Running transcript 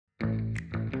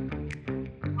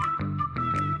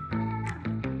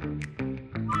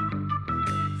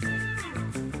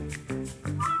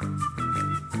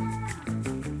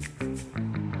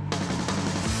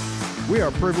We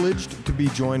are privileged to be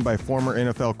joined by former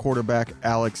NFL quarterback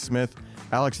Alex Smith.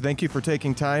 Alex, thank you for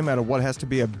taking time out of what has to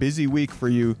be a busy week for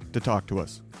you to talk to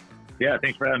us. Yeah,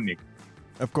 thanks for having me.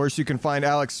 Of course, you can find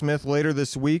Alex Smith later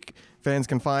this week. Fans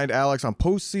can find Alex on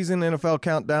postseason NFL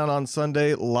Countdown on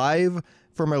Sunday, live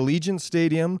from Allegiant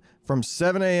Stadium from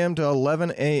 7 a.m. to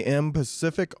 11 a.m.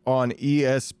 Pacific on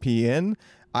ESPN.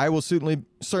 I will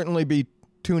certainly be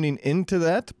tuning into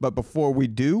that, but before we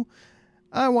do,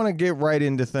 I want to get right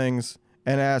into things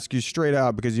and ask you straight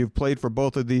out, because you've played for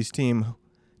both of these teams,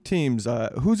 who's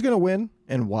going to win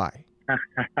and why?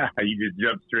 You just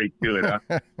jumped straight to it,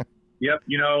 huh? Yep,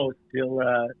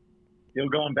 still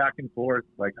going back and forth.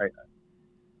 Like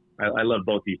I love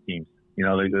both these teams.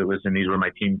 Listen, these were my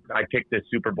team. I picked this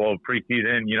Super Bowl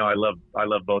preseason. I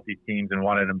love both these teams and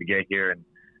wanted them to get here, and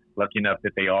lucky enough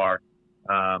that they are.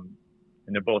 And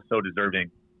they're both so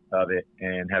deserving of it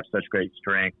and have such great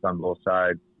strengths on both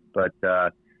sides. But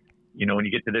when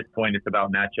you get to this point, it's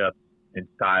about matchups and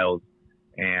styles.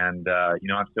 And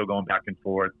I'm still going back and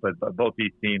forth. But both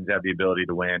these teams have the ability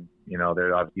to win.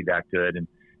 They're obviously that good. And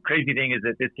crazy thing is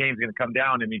that this game's going to come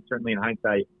down. I mean, certainly in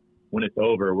hindsight, when it's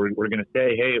over, we're going to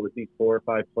say, hey, it was these 4 or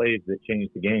 5 plays that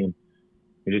changed the game.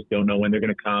 We just don't know when they're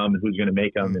going to come and who's going to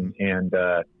make them. And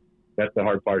that's the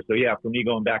hard part. So, yeah, for me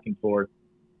going back and forth,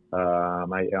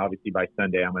 obviously by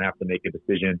Sunday I'm going to have to make a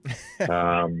decision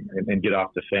and get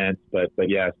off the fence. But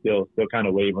yeah, still kind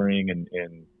of wavering and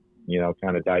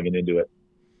kind of diving into it.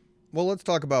 Well, let's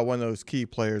talk about one of those key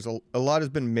players. A lot has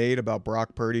been made about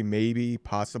Brock Purdy, maybe,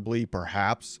 possibly,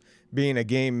 perhaps, being a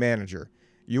game manager.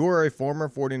 You are a former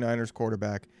 49ers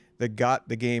quarterback that got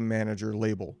the game manager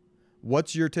label.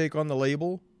 What's your take on the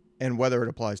label and whether it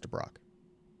applies to Brock?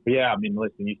 Yeah, I mean,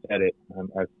 listen, you said it.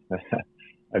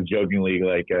 I've jokingly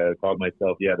called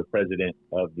myself, the president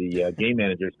of the Game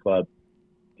Managers Club.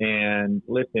 And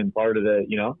listen, part of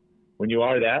when you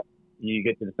are that, you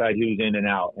get to decide who's in and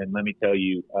out. And let me tell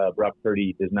you, Brock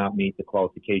Purdy does not meet the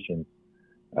qualifications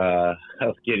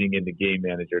of getting in the Game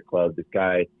Manager Club. This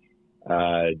guy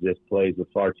just plays with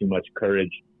far too much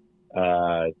courage,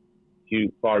 too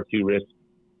much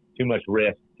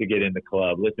risk to get in the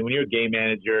club. Listen, when you're a game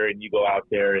manager and you go out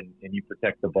there and you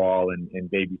protect the ball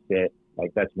and babysit,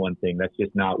 that's one thing. That's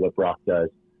just not what Brock does.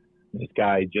 This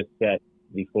guy just set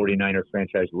the 49er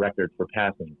franchise record for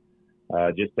passing.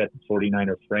 Just set the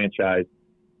 49er franchise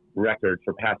record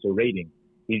for passer rating.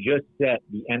 He just set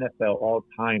the NFL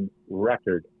all-time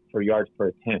record for yards per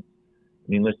attempt. I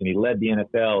mean, listen, he led the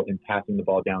NFL in passing the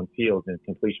ball downfield in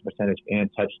completion percentage and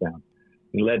touchdowns.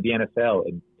 He led the NFL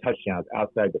in touchdowns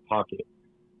outside the pocket.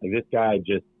 This guy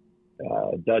just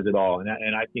does it all. And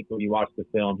I think when you watch the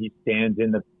film, he stands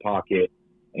in the pocket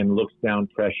and looks down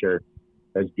pressure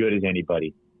as good as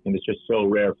anybody. And it's just so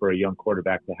rare for a young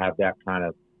quarterback to have that kind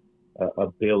of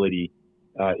ability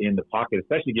in the pocket,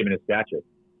 especially given his stature,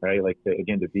 right?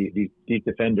 These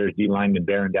defenders, D linemen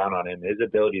bearing down on him. His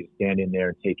ability to stand in there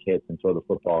and take hits and throw the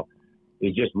football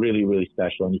is just really, really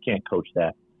special, and you can't coach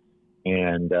that.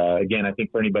 And again, I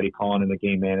think for anybody calling him a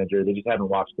game manager, they just haven't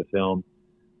watched the film,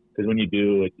 because when you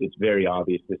do, it's very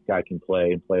obvious this guy can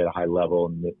play and play at a high level.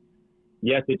 And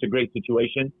yes, it's a great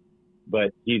situation,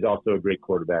 but he's also a great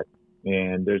quarterback.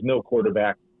 And there's no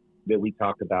quarterback that we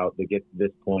talk about that gets to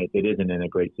this point that isn't in a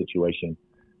great situation.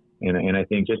 And I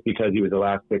think just because he was the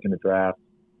last pick in the draft,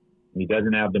 he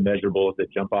doesn't have the measurables that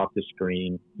jump off the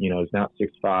screen. He's not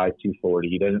 6'5", 240.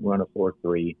 He doesn't run a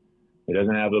 4.3. He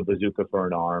doesn't have a bazooka for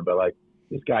an arm. But,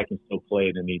 this guy can still play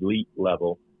at an elite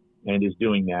level and is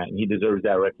doing that. And he deserves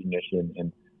that recognition.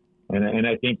 And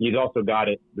I think he's also got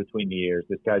it between the ears.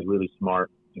 This guy's really smart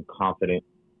and confident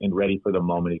and ready for the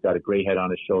moment. He's got a great head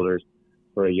on his shoulders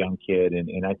for a young kid.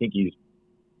 And I think he's,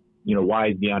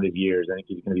 wise beyond his years. I think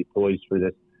he's going to be poised for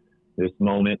this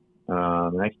moment.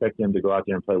 And I expect him to go out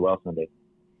there and play well Sunday.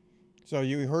 So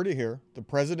you heard it here. The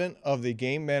president of the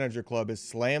Game Manager Club has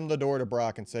slammed the door to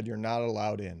Brock and said you're not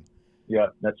allowed in. Yeah,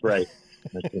 that's right.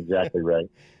 That's exactly right.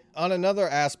 On another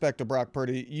aspect of Brock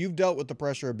Purdy, you've dealt with the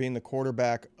pressure of being the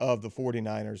quarterback of the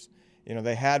 49ers.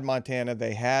 They had Montana,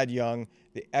 they had Young.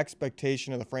 The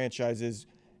expectation of the franchise is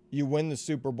you win the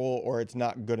Super Bowl or it's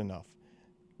not good enough.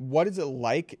 What is it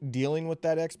like dealing with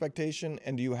that expectation,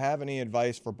 and do you have any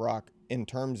advice for Brock in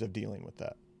terms of dealing with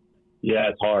that? Yeah,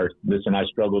 it's hard. Listen, I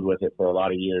struggled with it for a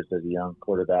lot of years as a young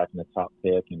quarterback and a top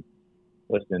pick. And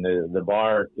listen, the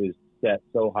bar is set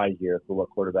so high here for what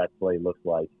quarterback play looks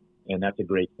like, and that's a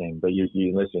great thing. But you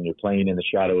listen, you're playing in the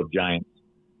shadow of giants,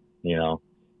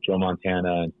 Joe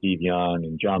Montana and Steve Young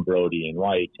and John Brody and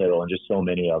Wyatt Tittle and just so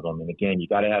many of them. And again, you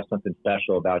got to have something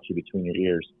special about you between your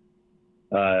ears.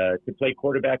 to play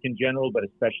quarterback in general, but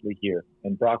especially here.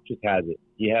 And Brock just has it.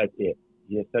 He has it.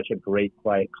 He has such a great,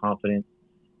 quiet confidence.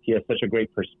 He has such a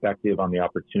great perspective on the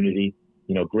opportunity.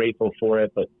 Grateful for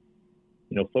it, but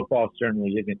football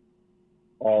certainly isn't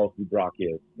all who Brock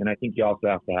is. And I think you also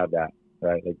have to have that,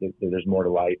 right? Like there's more to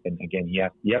life. And again, you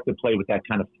have to play with that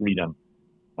kind of freedom.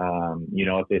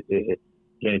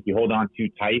 If you hold on too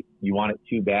tight, you want it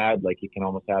too bad, like it can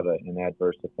almost have an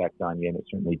adverse effect on you. And it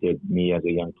certainly did me as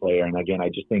a young player. And again, I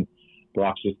just think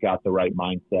Brock's just got the right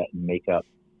mindset and makeup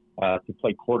to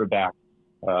play quarterback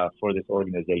for this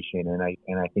organization. And I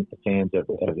think the fans have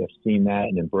seen that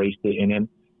and embraced it in him.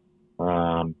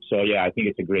 I think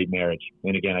it's a great marriage.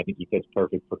 And again, I think he fits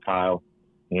perfect for Kyle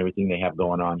and everything they have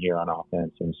going on here on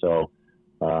offense. And so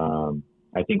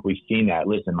I think we've seen that.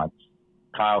 Listen, like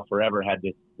Kyle forever had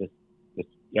this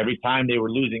every time they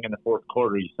were losing in the fourth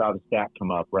quarter, you saw the stat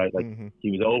come up, right? Like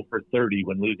he was 0 for 30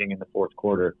 when losing in the fourth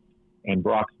quarter. And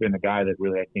Brock's been the guy that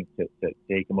really, I think, to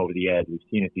take him over the edge. We've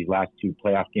seen it these last two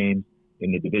playoff games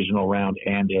in the divisional round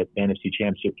and at the NFC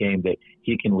Championship game that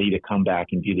he can lead a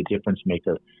comeback and be the difference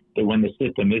maker. That when the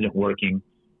system isn't working,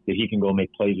 that he can go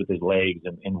make plays with his legs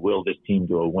and will this team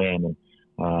to a win. And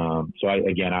I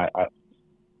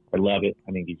love it.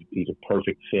 I think he's a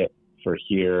perfect fit for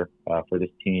here, for this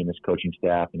team, this coaching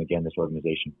staff, and again, this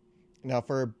organization. Now,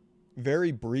 for a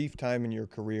very brief time in your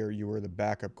career, you were the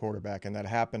backup quarterback, and that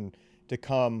happened to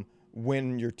come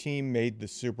when your team made the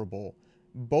Super Bowl.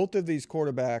 Both of these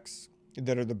quarterbacks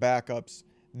that are the backups,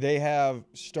 they have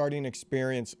starting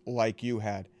experience like you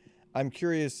had. I'm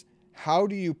curious, how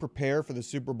do you prepare for the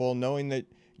Super Bowl knowing that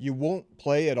you won't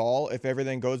play at all if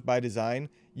everything goes by design,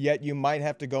 yet you might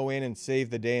have to go in and save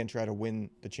the day and try to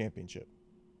win the championship?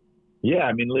 Yeah,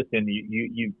 I mean, listen,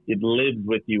 it lives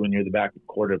with you when you're the backup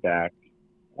quarterback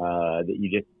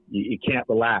that you can't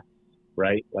relax,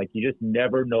 right? Like you just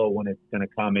never know when it's going to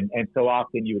come, and so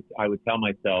often I would tell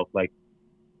myself like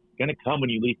it's going to come when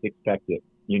you least expect it.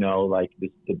 Like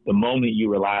the moment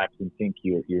you relax and think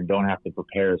you don't have to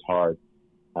prepare as hard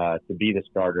to be the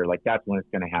starter, like that's when it's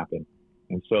going to happen.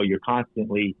 And so you're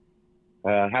constantly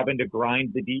having to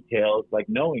grind the details, like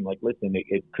knowing, like, listen,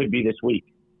 it could be this week.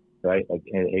 Right? Like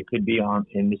it could be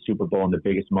in the Super Bowl in the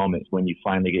biggest moments when you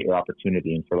finally get your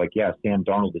opportunity. And for Sam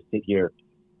Darnold to sit here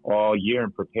all year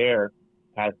and prepare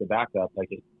as the backup,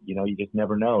 you just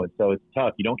never know. And so it's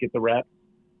tough. You don't get the reps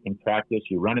in practice.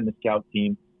 You run in the scout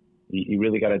team. You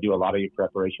really got to do a lot of your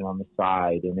preparation on the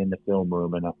side and in the film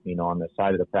room and, on the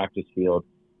side of the practice field,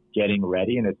 getting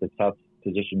ready. And it's a tough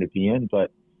position to be in.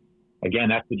 But again,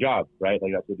 that's the job, right?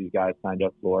 Like that's what these guys signed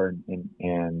up for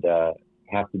and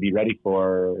have to be ready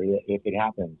for if it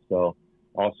happens. So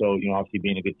also, obviously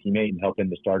being a good teammate and helping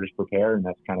the starters prepare, and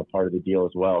that's kind of part of the deal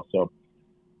as well. So,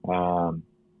 again,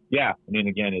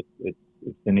 it's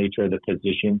the nature of the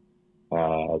position.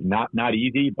 Not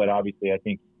easy, but obviously I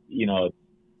think,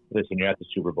 listen, you're at the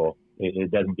Super Bowl.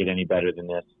 It doesn't get any better than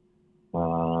this.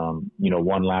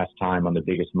 One last time on the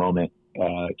biggest moment,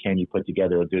 can you put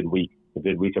together a good week of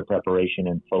preparation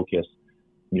and focus,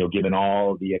 given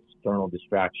all the external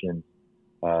distractions?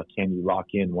 Can you lock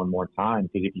in one more time?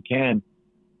 Because if you can,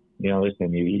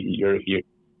 listen, you're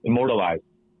immortalized,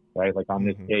 right? Like on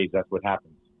this stage, that's what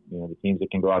happens. The teams that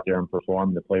can go out there and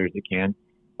perform, the players that can,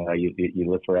 you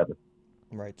live forever.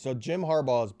 Right. So Jim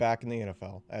Harbaugh is back in the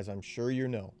NFL, as I'm sure you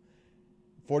know.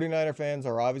 49er fans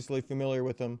are obviously familiar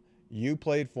with him. You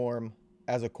played for him.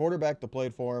 As a quarterback that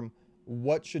played for him,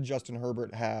 what should Justin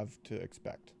Herbert have to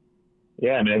expect?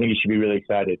 Yeah, I think you should be really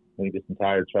excited. I think this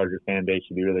entire Charger fan base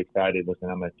should be really excited. Listen,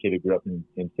 I'm a kid who grew up in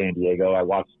San Diego. I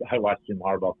watched Jim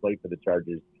Harbaugh play for the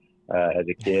Chargers as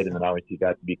a kid, and then obviously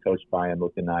got to be coached by him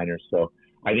with the Niners. So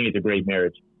I think it's a great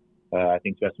marriage. I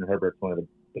think Justin Herbert's one of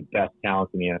the best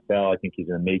talents in the NFL. I think he's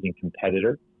an amazing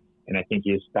competitor, and I think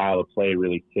his style of play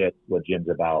really fits what Jim's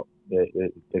about.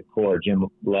 The core, Jim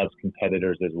loves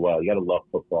competitors as well. You got to love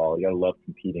football. You got to love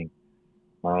competing,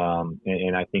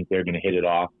 and I think they're going to hit it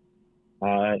off.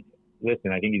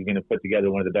 Listen, I think he's going to put together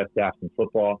one of the best staffs in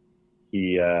football.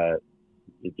 He,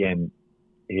 again,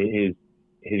 his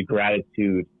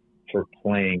gratitude for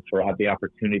playing, for the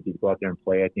opportunity to go out there and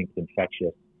play, I think is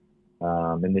infectious.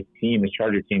 And this team, this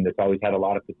Charger team that's always had a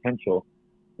lot of potential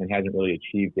and hasn't really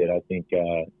achieved it, I think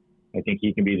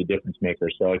he can be the difference maker.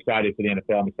 So excited for the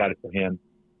NFL. I'm excited for him.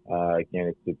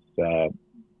 Again, that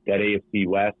AFC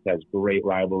West has great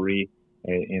rivalry,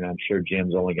 and I'm sure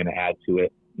Jim's only going to add to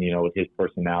it, with his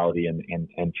personality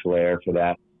and flair for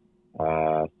that.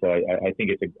 So I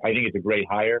think it's a great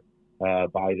hire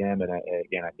by them, and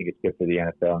I think it's good for the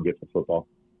NFL and good for football.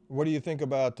 What do you think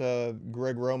about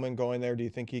Greg Roman going there? Do you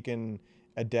think he can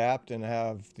adapt and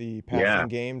have the passing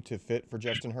game to fit for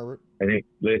Justin Herbert? I think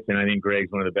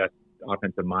Greg's one of the best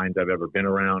offensive minds I've ever been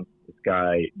around. This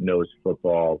guy knows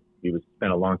football. He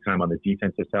spent a long time on the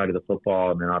defensive side of the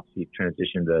football, and then obviously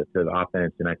transitioned to the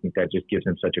offense. And I think that just gives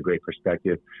him such a great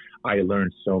perspective. I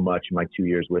learned so much in my 2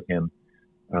 years with him.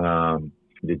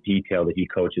 The detail that he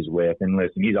coaches with, and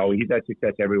listen, he's had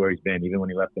success everywhere he's been. Even when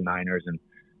he left the Niners and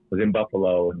was in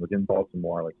Buffalo and was in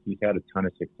Baltimore, like, he's had a ton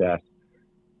of success.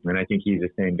 And I think he's the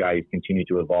same guy. He's continued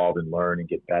to evolve and learn and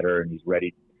get better, and he's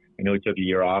ready. I know he took a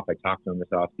year off. I talked to him this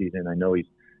offseason. I know he's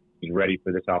ready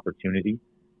for this opportunity.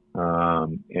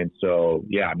 And so,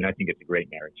 yeah, I mean, I think it's a great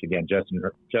marriage. Again,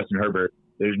 Justin Herbert,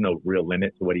 there's no real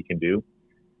limit to what he can do.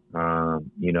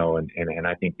 And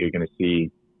I think you're going to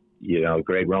see,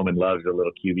 Greg Roman loves a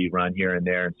little QB run here and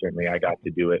there. And certainly I got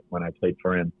to do it when I played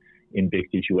for him in big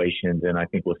situations. And I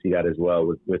think we'll see that as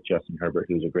well with Justin Herbert,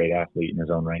 who's a great athlete in his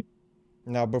own right.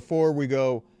 Now, before we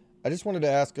go, I just wanted to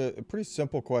ask a pretty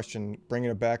simple question, bringing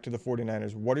it back to the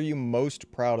 49ers. What are you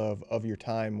most proud of your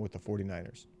time with the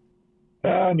 49ers?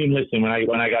 I mean, listen, when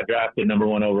I got drafted number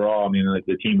 1 overall, I mean, like,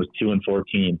 the team was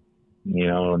 2-14,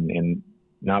 and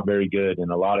not very good,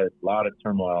 and a lot of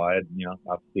turmoil. I had,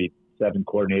 obviously 7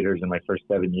 coordinators in my first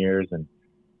 7 years, and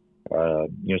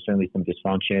certainly some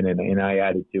dysfunction, and I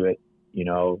added to it.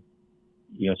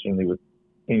 Certainly with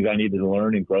things I needed to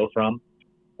learn and grow from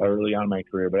early on in my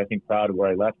career. But I think proud of where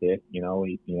I left it. We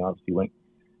obviously went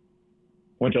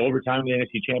to overtime in the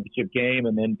NFC Championship game,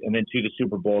 and then to the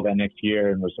Super Bowl that next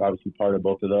year, and was obviously part of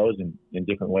both of those in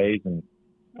different ways. And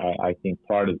I think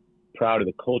proud of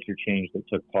the culture change that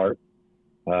took part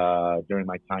during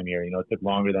my time here. It took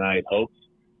longer than I had hoped,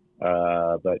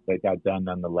 but it got done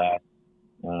nonetheless.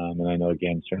 And I know,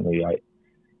 again, certainly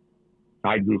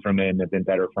I grew from it and have been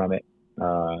better from it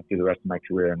through the rest of my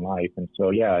career and life. And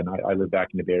so, yeah, and I live back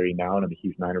in the Bay Area now, and I'm a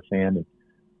huge Niner fan, and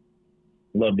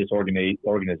love this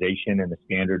organization and the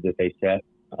standard that they set.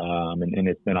 And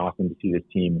it's been awesome to see this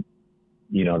team,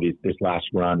 this last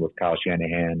run with Kyle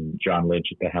Shanahan, John Lynch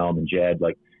at the helm, and Jed,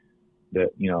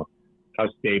 how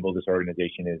stable this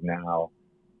organization is now.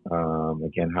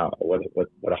 Again, what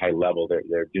a high level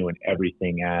they're doing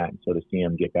everything at. And so to see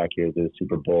them get back here to the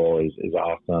Super Bowl is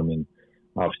awesome. And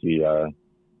obviously,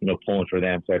 pulling for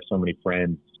them. So I have so many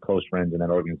friends, close friends in that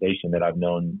organization that I've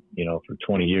known, for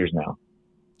 20 years now.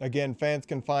 Again, fans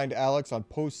can find Alex on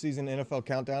postseason NFL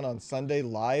Countdown on Sunday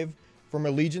live from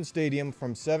Allegiant Stadium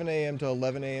from 7 a.m. to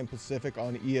 11 a.m. Pacific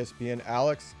on ESPN.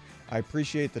 Alex, I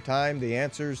appreciate the time, the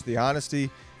answers, the honesty,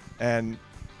 and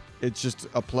it's just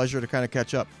a pleasure to kind of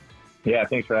catch up. Yeah,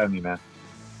 thanks for having me, man.